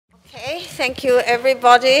Thank you,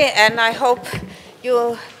 everybody. And I hope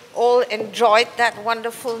you all enjoyed that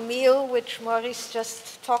wonderful meal, which Maurice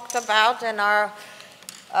just talked about, and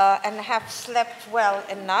have slept well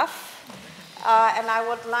enough. And I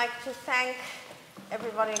would like to thank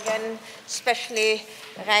everybody again, especially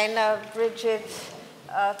Rainer, Bridget,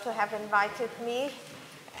 to have invited me.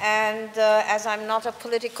 And as I'm not a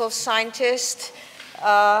political scientist,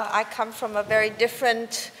 I come from a very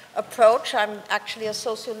different approach. I'm actually a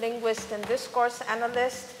sociolinguist and discourse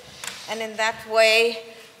analyst. And in that way,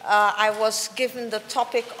 I was given the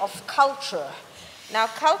topic of culture. Now,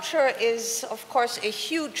 culture is, of course, a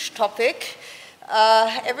huge topic.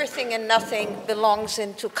 Everything and nothing belongs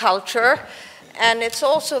into culture. And it's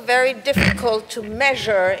also very difficult to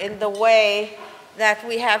measure in the way that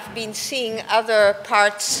we have been seeing other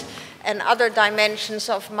parts and other dimensions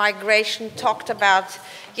of migration talked about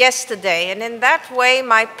yesterday. And in that way,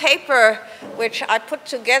 my paper, which I put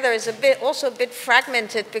together, is also a bit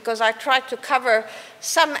fragmented because I tried to cover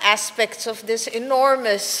some aspects of this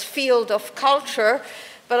enormous field of culture.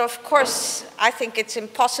 But of course, I think it's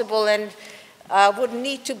impossible and would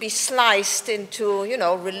need to be sliced into,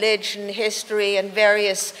 religion, history, and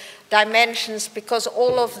various dimensions, because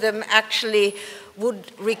all of them actually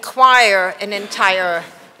would require an entire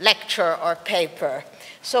lecture or paper.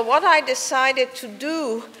 So what I decided to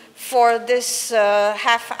do for this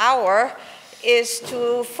half hour is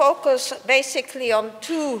to focus basically on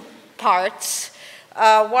two parts.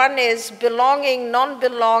 One is belonging,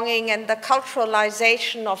 non-belonging, and the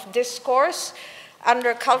culturalization of discourse.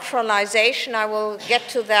 Under culturalization, I will get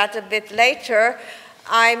to that a bit later,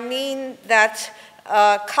 I mean that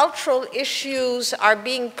cultural issues are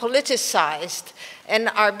being politicized and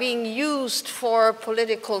are being used for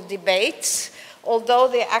political debates, although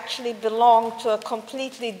they actually belong to a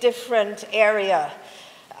completely different area.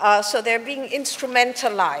 So they're being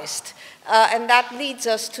instrumentalized. And that leads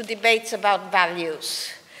us to debates about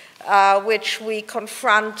values, which we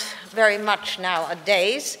confront very much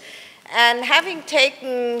nowadays. And having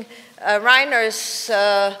taken Rainer's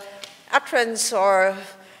utterance or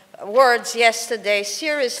words yesterday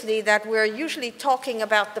seriously, that we're usually talking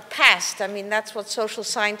about the past. I mean, that's what social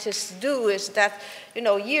scientists do, is that,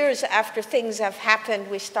 years after things have happened,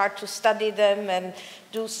 we start to study them and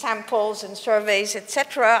do samples and surveys,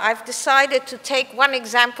 etc. I've decided to take one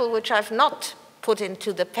example which I've not put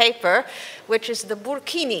into the paper, which is the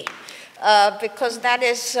Burkini, because that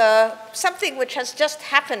is something which has just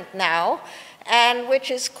happened now, and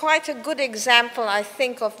which is quite a good example, I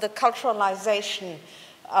think, of the culturalization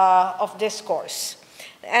of discourse.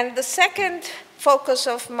 And the second focus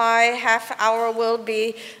of my half hour will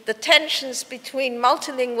be the tensions between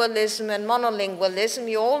multilingualism and monolingualism.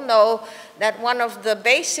 You all know that one of the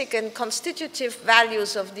basic and constitutive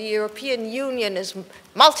values of the European Union is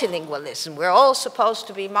multilingualism. We're all supposed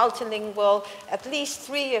to be multilingual, at least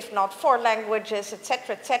 3, if not 4 languages,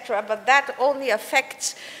 etc., but that only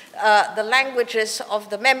affects the languages of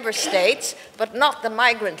the member states, but not the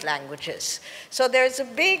migrant languages. So there's a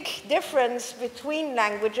big difference between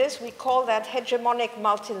languages. We call that hegemonic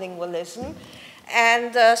multilingualism.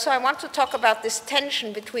 And so I want to talk about this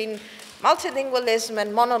tension between multilingualism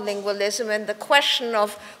and monolingualism, and the question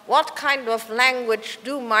of what kind of language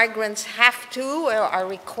do migrants have to or are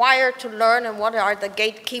required to learn, and what are the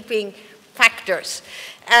gatekeeping factors.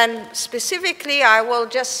 And specifically, I will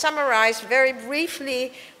just summarize very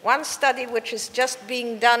briefly one study which is just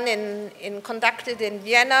being done conducted in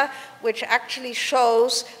Vienna, which actually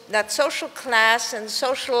shows that social class and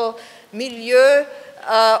social milieu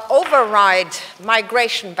override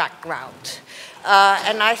migration background.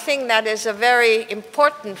 And I think that is a very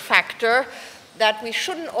important factor, that we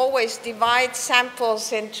shouldn't always divide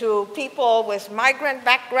samples into people with migrant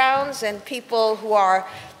backgrounds and people who are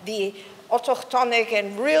the autochthonic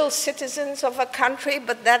and real citizens of a country,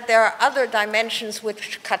 but that there are other dimensions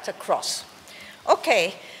which cut across.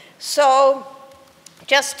 Okay, so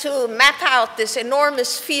just to map out this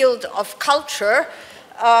enormous field of culture,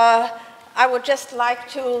 I would just like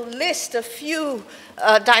to list a few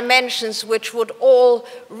dimensions which would all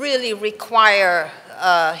really require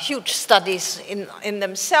huge studies in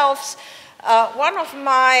themselves. One of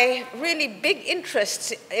my really big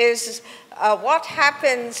interests is what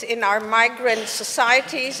happens in our migrant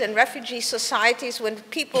societies and refugee societies when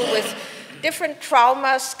people with different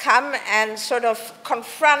traumas come and sort of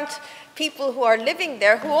confront people who are living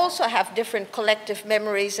there, who also have different collective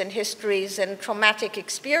memories and histories and traumatic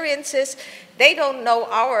experiences. They don't know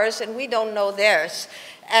ours and we don't know theirs.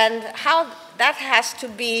 And how that has to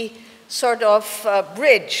be sort of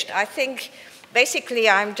bridged. I think Basically,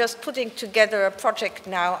 I'm just putting together a project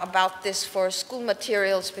now about this for school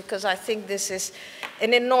materials because I think this is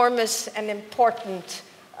an enormous and important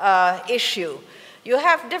issue. You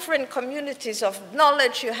have different communities of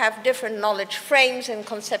knowledge, you have different knowledge frames and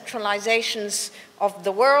conceptualizations of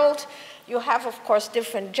the world. You have, of course,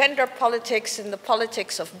 different gender politics and the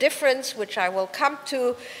politics of difference, which I will come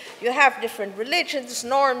to. You have different religions,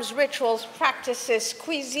 norms, rituals, practices,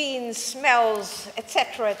 cuisines, smells,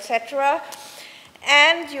 etc., etc.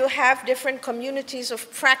 And you have different communities of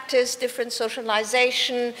practice, different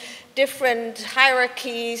socialization, different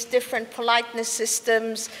hierarchies, different politeness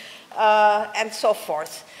systems, and so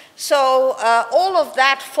forth. So all of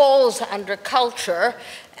that falls under culture,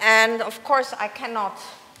 and of course I cannot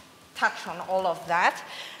touch on all of that,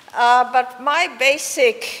 but my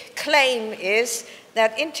basic claim is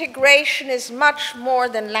that integration is much more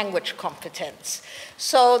than language competence.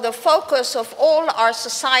 So the focus of all our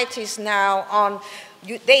societies now on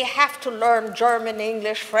they have to learn German,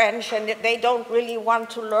 English, French, and they don't really want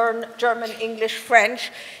to learn German, English, French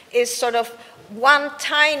is sort of one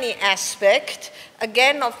tiny aspect,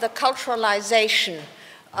 again, of the culturalization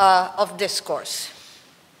of discourse.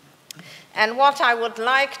 And what I would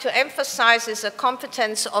like to emphasize is a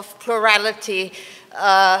competence of plurality,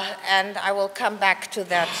 and I will come back to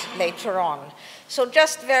that later on. So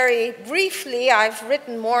just very briefly, I've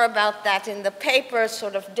written more about that in the paper,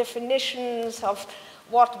 sort of definitions of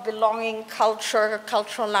what belonging, culture,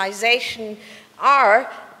 culturalization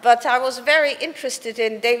are, but I was very interested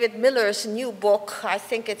in David Miller's new book. I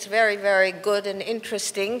think it's very, very good and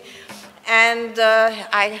interesting. And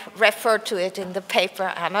I refer to it in the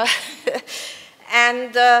paper, Anna,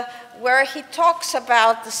 and where he talks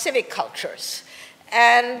about the civic cultures.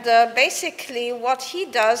 And basically what he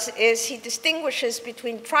does is he distinguishes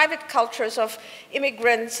between private cultures of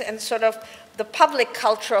immigrants and sort of the public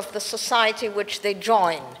culture of the society which they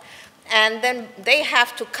join. And then they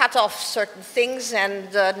have to cut off certain things,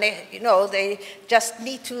 and they just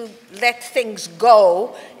need to let things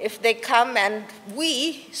go if they come. And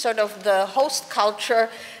we, sort of the host culture,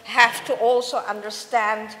 have to also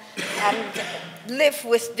understand and live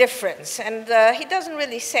with difference. And he doesn't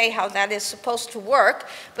really say how that is supposed to work,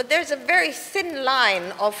 but there's a very thin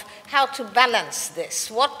line of how to balance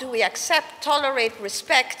this. What do we accept, tolerate,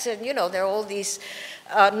 respect? And there are all these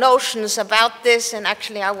notions about this, and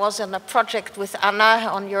actually I was on a project with Anna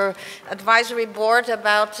on your advisory board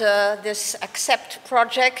about this ACCEPT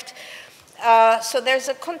project. So there's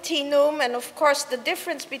a continuum, and of course the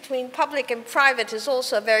difference between public and private is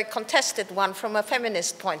also a very contested one from a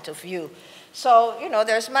feminist point of view. So,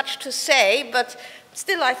 there's much to say, but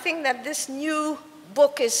still I think that this new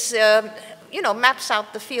book is, maps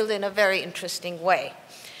out the field in a very interesting way.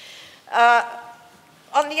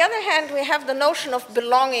 On the other hand, we have the notion of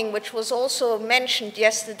belonging, which was also mentioned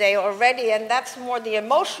yesterday already, and that's more the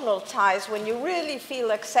emotional ties when you really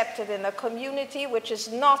feel accepted in a community, which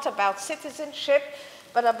is not about citizenship,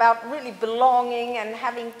 but about really belonging and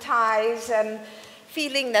having ties and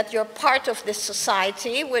feeling that you're part of this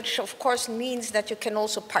society, which of course means that you can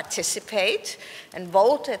also participate and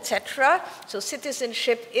vote, etc. So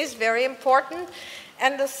citizenship is very important.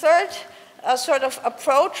 And the third sort of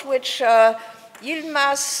approach, which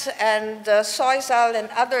Yilmaz and Soysal and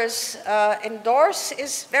others endorse,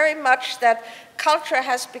 is very much that culture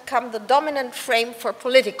has become the dominant frame for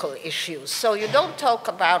political issues. So you don't talk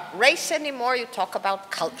about race anymore, you talk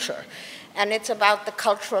about culture. And it's about the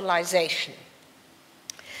culturalization.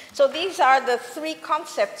 So these are the three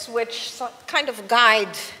concepts which kind of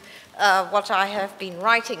guide what I have been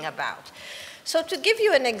writing about. So to give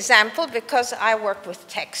you an example, because I work with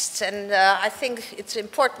texts, and I think it's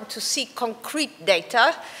important to see concrete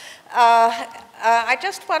data, I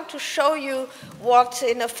just want to show you what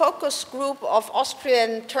in a focus group of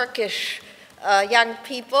Austrian-Turkish young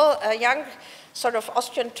people, a young sort of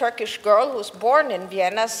Austrian-Turkish girl who was born in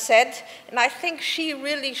Vienna said, and I think she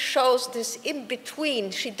really shows this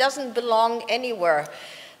in-between. She doesn't belong anywhere.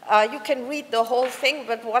 You can read the whole thing,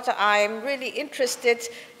 but what I'm really interested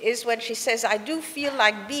is when she says, I do feel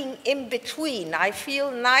like being in between. I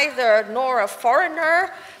feel neither nor a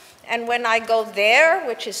foreigner, and when I go there,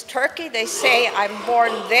 which is Turkey, they say I'm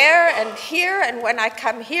born there and here, and when I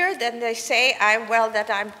come here, then they say that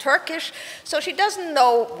I'm Turkish. So she doesn't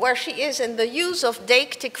know where she is, and the use of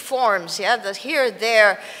deictic forms, the here,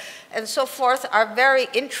 there, and so forth are very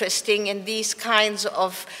interesting in these kinds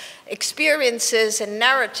of experiences and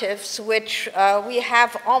narratives which we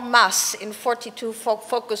have en masse in 42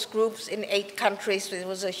 focus groups in 8 countries. It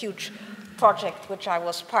was a huge project which I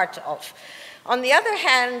was part of. On the other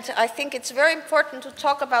hand, I think it's very important to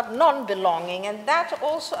talk about non-belonging, and that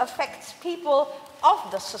also affects people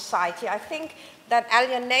of the society. I think that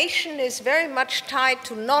alienation is very much tied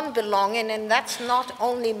to non-belonging, and that's not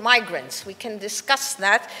only migrants. We can discuss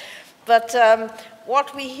that, but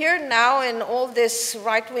what we hear now in all this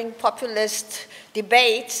right-wing populist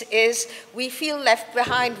debates is we feel left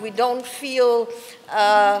behind, we don't feel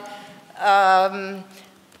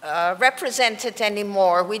represented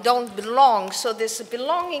anymore, we don't belong. So this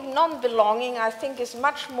belonging, non-belonging, I think is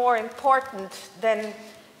much more important than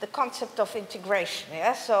the concept of integration.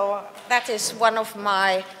 Yeah? So that is one of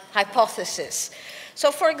my hypotheses.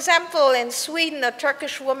 So for example, in Sweden, a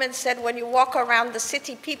Turkish woman said, when you walk around the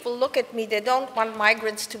city, people look at me, they don't want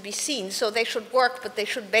migrants to be seen, so they should work, but they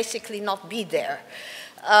should basically not be there.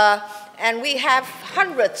 And we have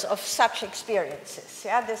hundreds of such experiences.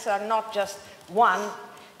 Yeah? These are not just one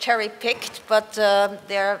cherry-picked, but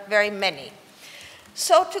there are very many.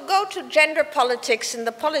 So to go to gender politics and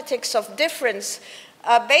the politics of difference,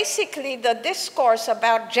 basically the discourse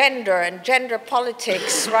about gender and gender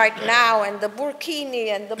politics right now, and the burkini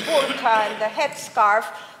and the burqa and the headscarf,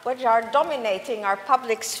 which are dominating our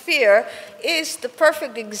public sphere, is the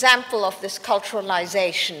perfect example of this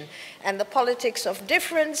culturalization and the politics of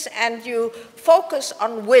difference, and you focus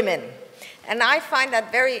on women. And I find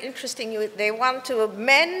that very interesting. They want to,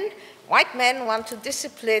 white men want to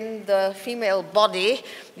discipline the female body.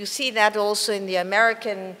 You see that also in the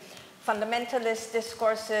American fundamentalist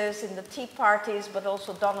discourses, in the Tea Parties, but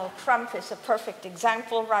also Donald Trump is a perfect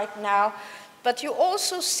example right now. But you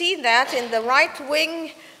also see that in the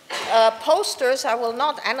right-wing posters. I will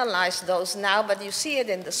not analyze those now, but you see it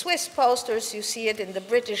in the Swiss posters, you see it in the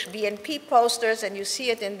British BNP posters, and you see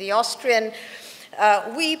it in the Austrian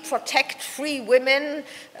we protect free women,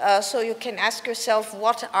 so you can ask yourself,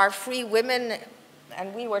 what are free women?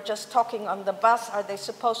 And we were just talking on the bus, are they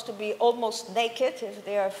supposed to be almost naked if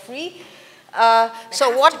they are free?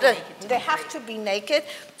 They have to be naked.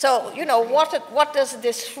 So, you know, what does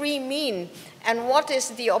this free mean? And what is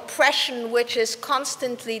the oppression which is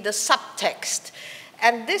constantly the subtext?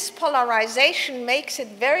 And this polarization makes it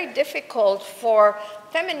very difficult for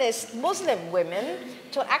feminist Muslim women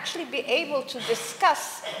to actually be able to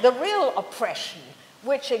discuss the real oppression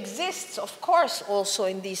which exists, of course, also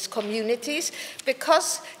in these communities,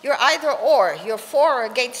 because you're either or, you're for or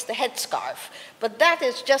against the headscarf. But that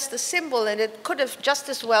is just a symbol, and it could have just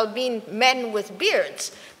as well been men with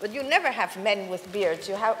beards, but you never have men with beards.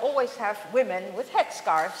 You always have women with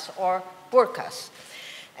headscarves or burqas.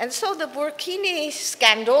 And so the burkini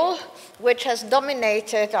scandal, which has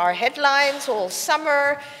dominated our headlines all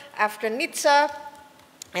summer after Nizza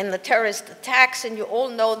and the terrorist attacks, and you all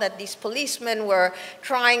know that these policemen were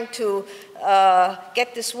trying to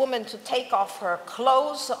get this woman to take off her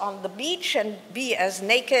clothes on the beach and be as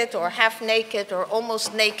naked or half naked or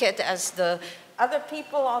almost naked as the other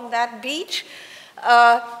people on that beach.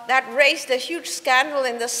 That raised a huge scandal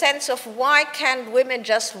in the sense of why can't women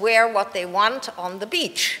just wear what they want on the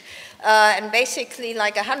beach? And basically,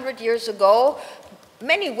 like 100 years ago,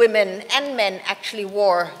 many women and men actually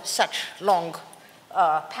wore such long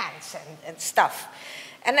pants and stuff.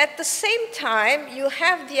 And at the same time, you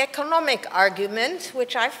have the economic argument,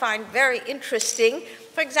 which I find very interesting.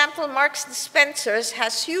 For example, Marks and Spencer's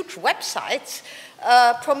has huge websites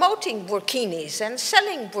promoting burkinis and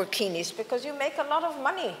selling burkinis, because you make a lot of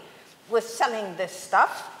money with selling this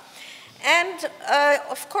stuff. And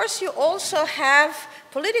of course, you also have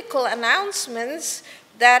political announcements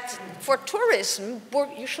that for tourism,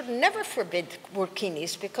 you should never forbid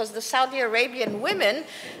burkinis, because the Saudi Arabian women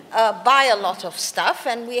buy a lot of stuff.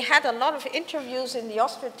 And we had a lot of interviews in the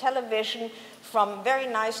Austrian television from very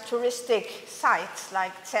nice touristic sites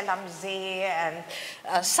like Zell am See and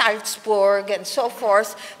Salzburg and so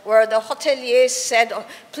forth, where the hoteliers said, oh,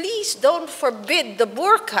 please don't forbid the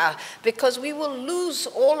burqa, because we will lose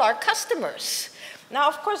all our customers. Now,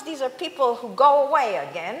 of course, these are people who go away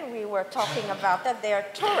again. We were talking about that. They are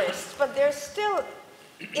tourists, but they're still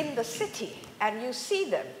in the city, and you see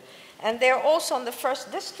them. And they're also in the first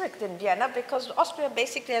district in Vienna, because Austria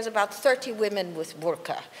basically has about 30 women with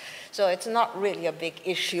burqa. So it's not really a big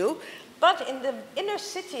issue. But in the inner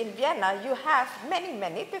city in Vienna, you have many,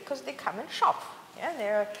 many, because they come and shop. Yeah,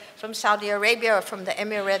 they're from Saudi Arabia or from the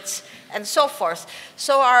Emirates and so forth.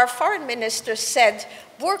 So our foreign minister said,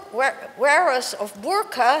 wearers of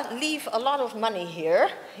burqa leave a lot of money here,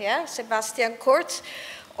 yeah, Sebastian Kurz.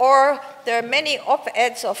 Or there are many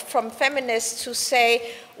op-eds from feminists who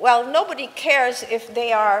say, well, nobody cares if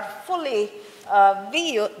they are fully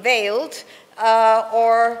veiled,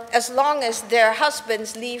 or as long as their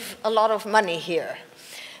husbands leave a lot of money here.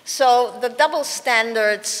 So the double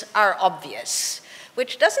standards are obvious,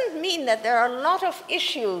 which doesn't mean that there are a lot of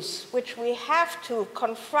issues which we have to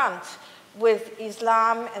confront with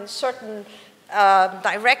Islam and certain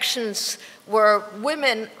directions where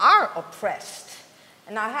women are oppressed.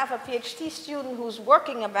 And I have a PhD student who's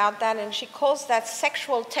working about that, and she calls that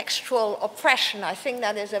sexual textual oppression. I think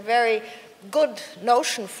that is a very good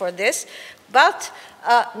notion for this, but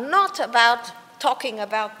not about talking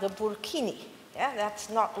about the burkini. Yeah, that's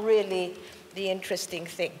not really the interesting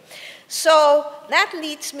thing. So that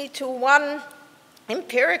leads me to one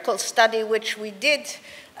empirical study which we did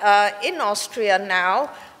in Austria now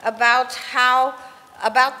about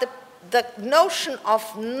the notion of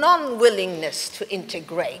non-willingness to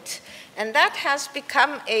integrate. And that has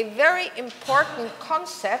become a very important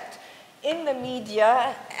concept in the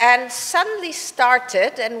media and suddenly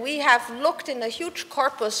started, and we have looked in a huge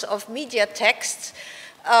corpus of media texts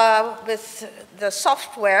with the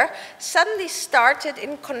software, suddenly started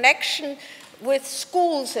in connection with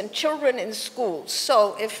schools and children in schools.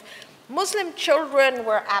 So if Muslim children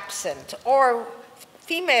were absent, or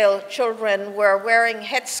female children were wearing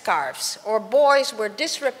headscarves, or boys were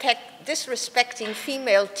disrespecting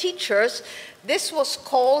female teachers, this was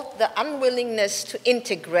called the unwillingness to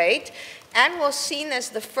integrate and was seen as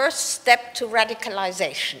the first step to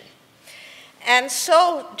radicalization. And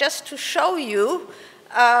so, just to show you,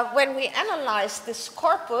 when we analyzed this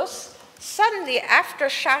corpus, suddenly after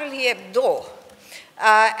Charlie Hebdo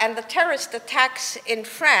and the terrorist attacks in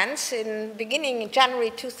France beginning in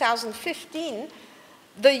January 2015,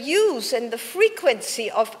 the use and the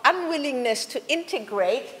frequency of unwillingness to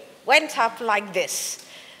integrate went up like this.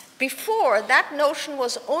 Before, that notion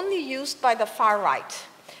was only used by the far right.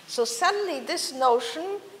 So suddenly this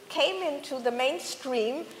notion came into the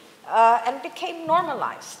mainstream and became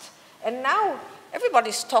normalized. And now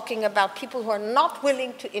everybody's talking about people who are not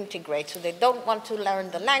willing to integrate. So they don't want to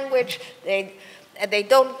learn the language, they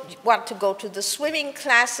don't want to go to the swimming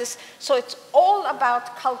classes. So it's all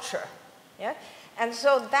about culture. Yeah? And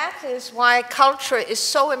so that is why culture is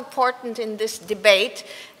so important in this debate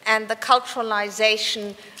and the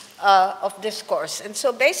culturalization of discourse. And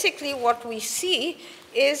so basically what we see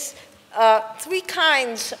is three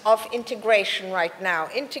kinds of integration right now.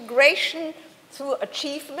 Integration through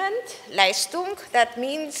achievement, Leistung, that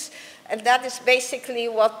means, and that is basically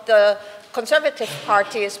what the Conservative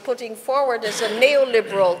Party is putting forward as a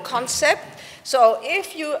neoliberal concept. So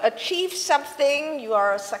if you achieve something, you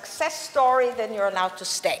are a success story, then you're allowed to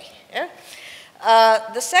stay. Yeah?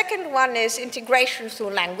 The second one is integration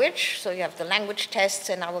through language. So you have the language tests,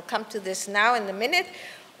 and I will come to this now in a minute.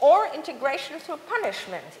 Or integration through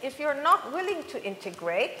punishment. If you're not willing to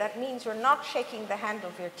integrate, that means you're not shaking the hand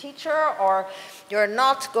of your teacher, or you're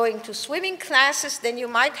not going to swimming classes, then you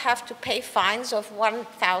might have to pay fines of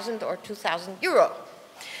 1,000 or 2,000 euro.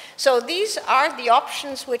 So these are the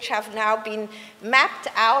options which have now been mapped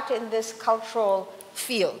out in this cultural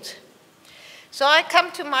field. So I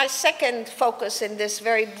come to my second focus in this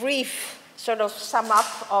very brief sort of sum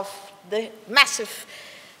up of the massive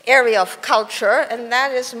area of culture, and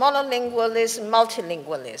that is monolingualism,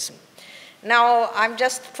 multilingualism. Now, I'm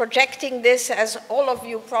just projecting this, as all of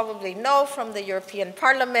you probably know from the European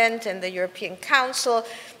Parliament and the European Council,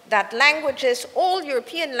 that languages, all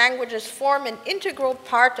European languages, form an integral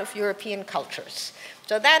part of European cultures.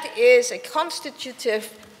 So that is a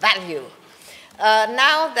constitutive value.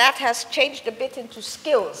 Now that has changed a bit into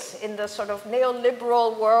skills. In the sort of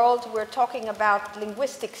neoliberal world, we're talking about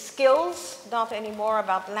linguistic skills, not anymore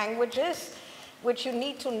about languages, which you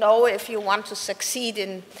need to know if you want to succeed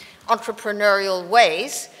in entrepreneurial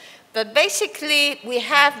ways. But basically, we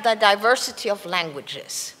have the diversity of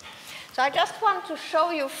languages. So I just want to show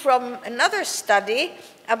you from another study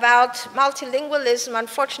about multilingualism.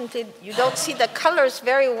 Unfortunately, you don't see the colors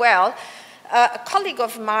very well. A colleague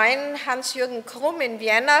of mine, Hans-Jürgen Krumm in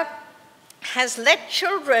Vienna, has let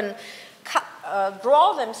children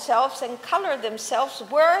draw themselves and color themselves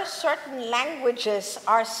where certain languages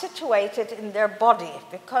are situated in their body,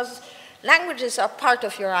 because languages are part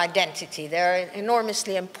of your identity. They're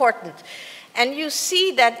enormously important. And you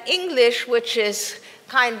see that English, which is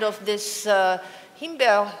kind of this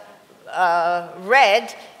himbeer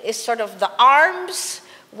red, is sort of the arms,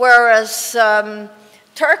 whereas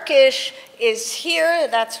Turkish is here,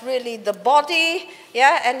 that's really the body,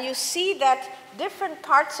 yeah, and you see that different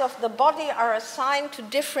parts of the body are assigned to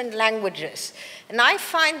different languages. And I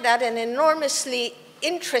find that an enormously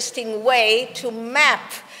interesting way to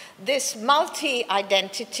map this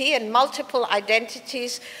multi-identity and multiple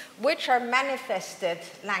identities which are manifested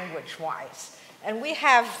language-wise. And we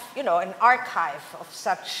have, you know, an archive of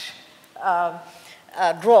such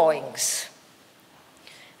drawings.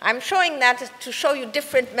 I'm showing that to show you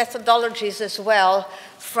different methodologies as well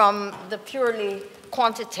from the purely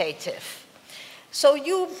quantitative. So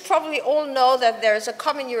you probably all know that there's a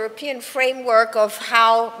common European framework of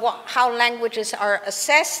how languages are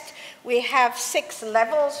assessed. We have 6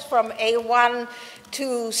 levels from A1 to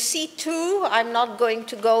C2. I'm not going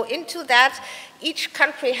to go into that. Each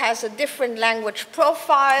country has a different language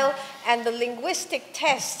profile, and the linguistic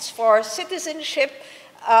tests for citizenship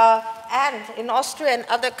and in Austria and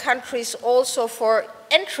other countries also for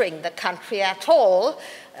entering the country at all,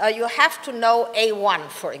 you have to know A1,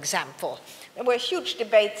 for example. There were huge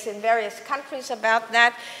debates in various countries about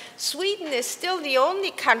that. Sweden is still the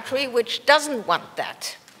only country which doesn't want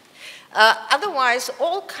that. Otherwise,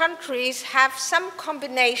 all countries have some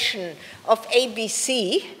combination of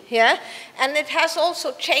ABC, yeah? And it has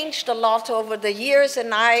also changed a lot over the years,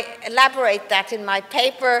 and I elaborate that in my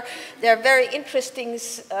paper. There are very interesting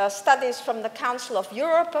studies from the Council of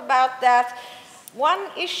Europe about that. One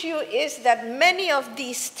issue is that many of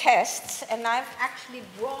these tests, and I've actually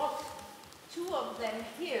brought 2 of them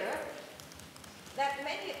here, that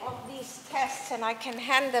many of these tests, and I can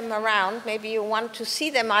hand them around, maybe you want to see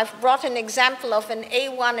them. I've brought an example of an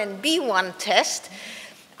A1 and B1 test,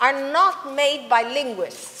 are not made by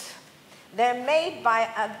linguists. They're made by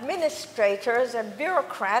administrators and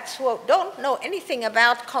bureaucrats who don't know anything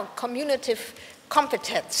about communicative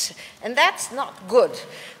competence, and that's not good.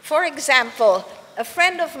 For example, a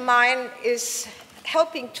friend of mine is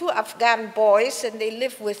helping 2 Afghan boys, and they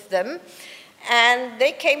live with them. And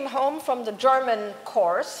they came home from the German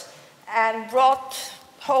course and brought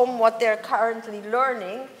home what they're currently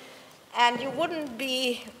learning. And you wouldn't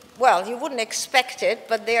be, well, you wouldn't expect it,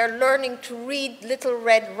 but they are learning to read Little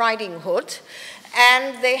Red Riding Hood.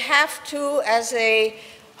 And they have to, as a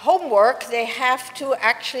homework, they have to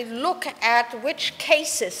actually look at which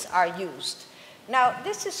cases are used. Now,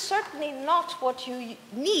 this is certainly not what you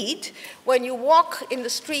need when you walk in the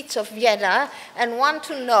streets of Vienna and want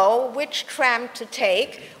to know which tram to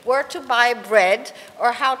take, where to buy bread,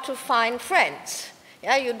 or how to find friends.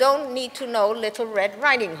 Yeah, you don't need to know Little Red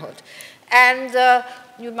Riding Hood. And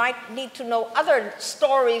you might need to know other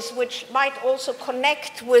stories which might also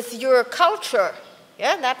connect with your culture.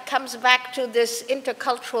 Yeah, that comes back to this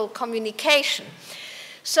intercultural communication.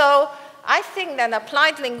 So I think that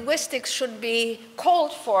applied linguistics should be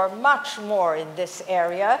called for much more in this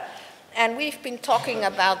area, and we've been talking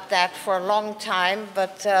about that for a long time,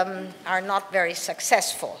 but are not very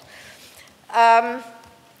successful.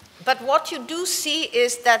 But what you do see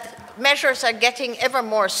is that measures are getting ever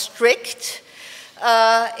more strict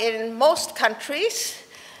in most countries,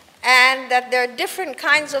 and that there are different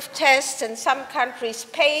kinds of tests, and some countries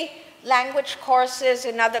pay language courses.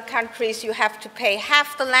 In other countries, you have to pay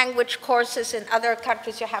half the language courses. In other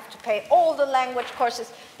countries, you have to pay all the language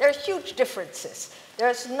courses. There are huge differences.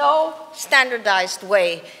 There's no standardized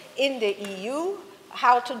way in the EU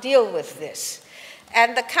how to deal with this.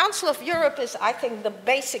 And the Council of Europe is, I think, the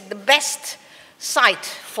best site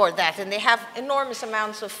for that, and they have enormous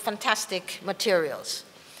amounts of fantastic materials.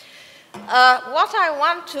 What I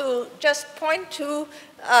want to just point to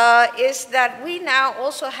is that we now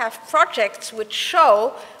also have projects which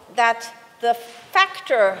show that the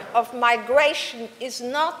factor of migration is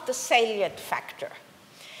not the salient factor.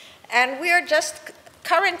 And we are just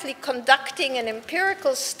currently conducting an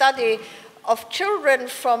empirical study of children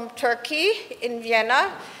from Turkey in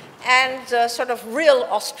Vienna and sort of real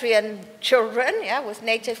Austrian children, yeah, with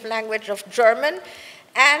native language of German.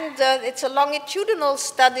 And it's a longitudinal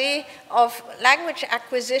study of language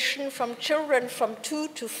acquisition from children from 2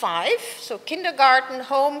 to 5, so kindergarten,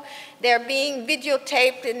 home. They're being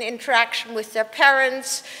videotaped in interaction with their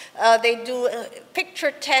parents. They do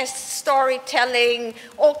picture tests, storytelling,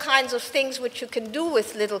 all kinds of things which you can do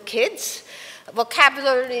with little kids,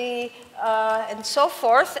 vocabulary, and so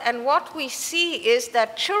forth. And what we see is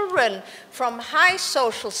that children from high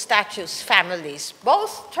social status families,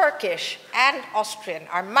 both Turkish and Austrian,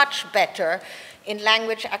 are much better in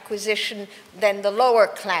language acquisition than the lower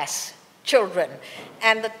class children.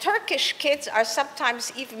 And the Turkish kids are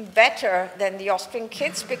sometimes even better than the Austrian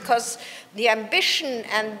kids because the ambition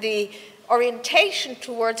and the orientation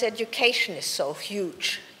towards education is so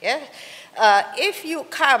huge. Yeah? If you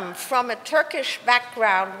come from a Turkish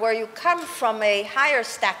background, where you come from a higher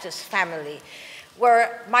status family,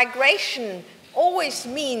 where migration always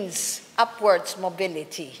means upwards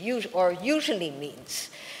mobility, or usually means,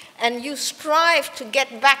 and you strive to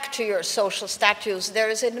get back to your social status, there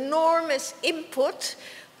is an enormous input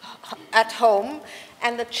at home,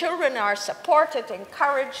 and the children are supported,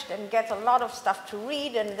 encouraged, and get a lot of stuff to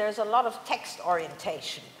read, and there's a lot of text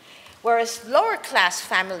orientation. Whereas lower class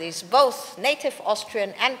families, both native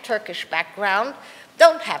Austrian and Turkish background,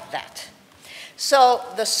 don't have that. So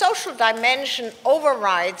the social dimension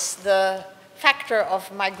overrides the factor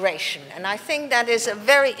of migration. And I think that is a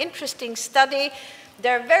very interesting study.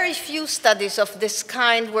 There are very few studies of this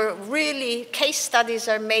kind where really case studies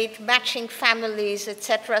are made, matching families,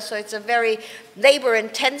 etc. So it's a very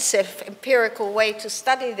labor-intensive empirical way to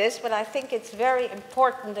study this, but I think it's very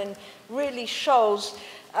important and really shows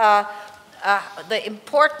the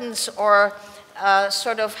importance or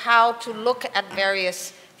sort of how to look at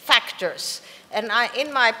various factors. And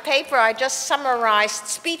in my paper, I just summarized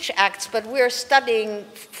speech acts, but we're studying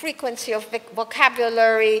frequency of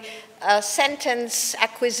vocabulary, sentence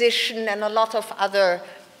acquisition, and a lot of other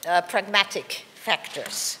pragmatic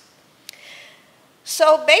factors.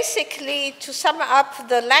 So basically, to sum up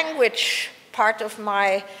the language part of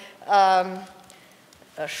my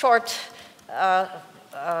short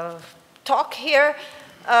talk here,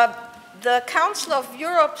 the Council of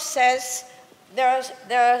Europe says there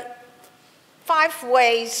are 5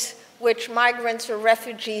 ways which migrants or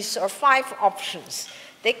refugees, or 5 options.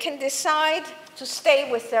 They can decide to stay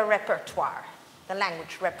with their repertoire, the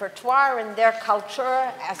language repertoire and their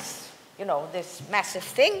culture as, you know, this massive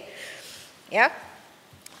thing. Yeah,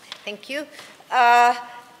 thank you. That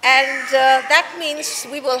means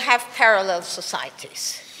we will have parallel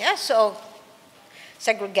societies. Yeah, so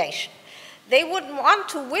segregation. They would want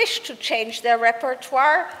to wish to change their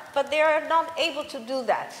repertoire, but they are not able to do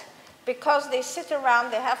that because they sit around,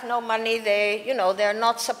 they have no money, they're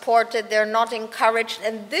not supported, they're not encouraged,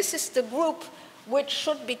 and this is the group which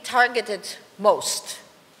should be targeted most.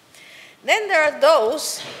 Then there are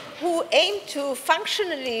those who aim to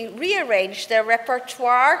functionally rearrange their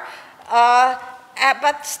repertoire,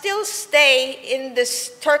 but still stay in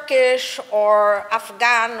this Turkish or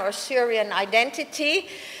Afghan or Syrian identity.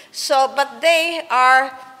 But they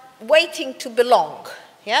are waiting to belong.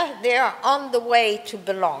 Yeah, they are on the way to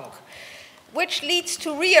belong, which leads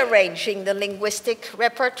to rearranging the linguistic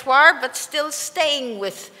repertoire, but still staying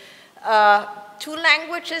with 2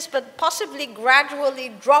 languages, but possibly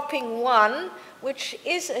gradually dropping one, which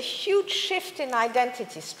is a huge shift in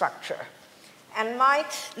identity structure and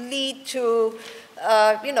might lead to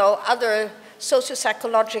other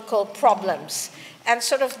socio-psychological problems. And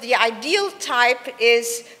sort of the ideal type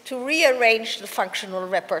is to rearrange the functional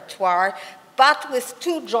repertoire, but with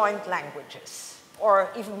 2 joint languages,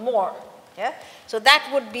 or even more. Yeah? So that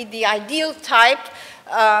would be the ideal type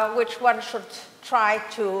which one should try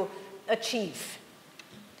to achieve.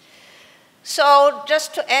 So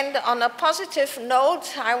just to end on a positive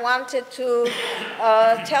note, I wanted to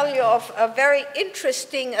tell you of a very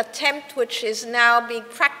interesting attempt which is now being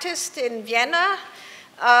practiced in Vienna,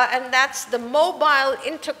 and that's the mobile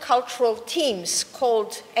intercultural teams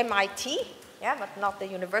called MIT, yeah, but not the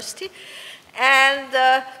university.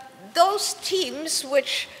 And those teams,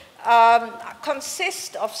 which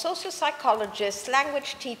consist of socio-psychologists,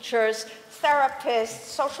 language teachers, therapists,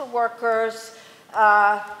 social workers,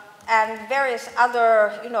 and various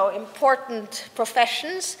other, important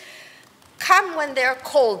professions, come when they're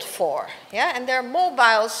called for, yeah, and they're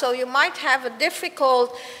mobile. So you might have a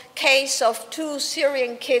difficult case of 2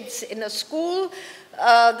 Syrian kids in a school.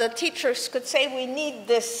 The teachers could say, we need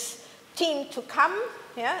this team to come,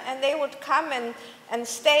 yeah, and they would come and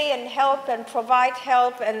stay and help and provide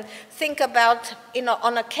help and think about,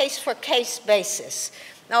 on a case-for-case basis.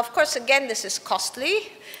 Now, of course, again, this is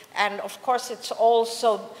costly, and of course, it's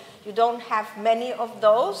also, you don't have many of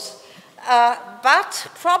those, but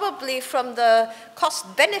probably from the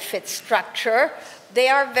cost-benefit structure, they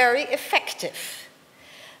are very effective.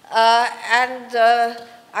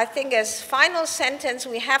 I think as final sentence,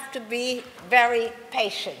 we have to be very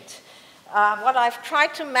patient. What I've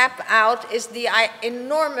tried to map out is the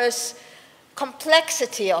enormous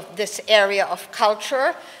complexity of this area of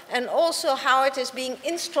culture, and also how it is being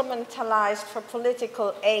instrumentalized for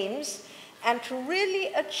political aims, and to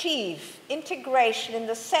really achieve integration in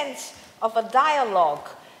the sense of a dialogue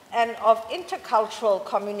and of intercultural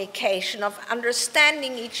communication, of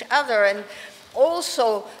understanding each other, and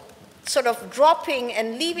also sort of dropping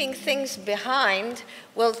and leaving things behind,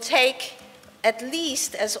 will take at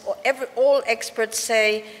least, as all experts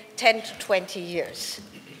say, 10 to 20 years.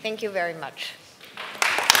 Thank you very much.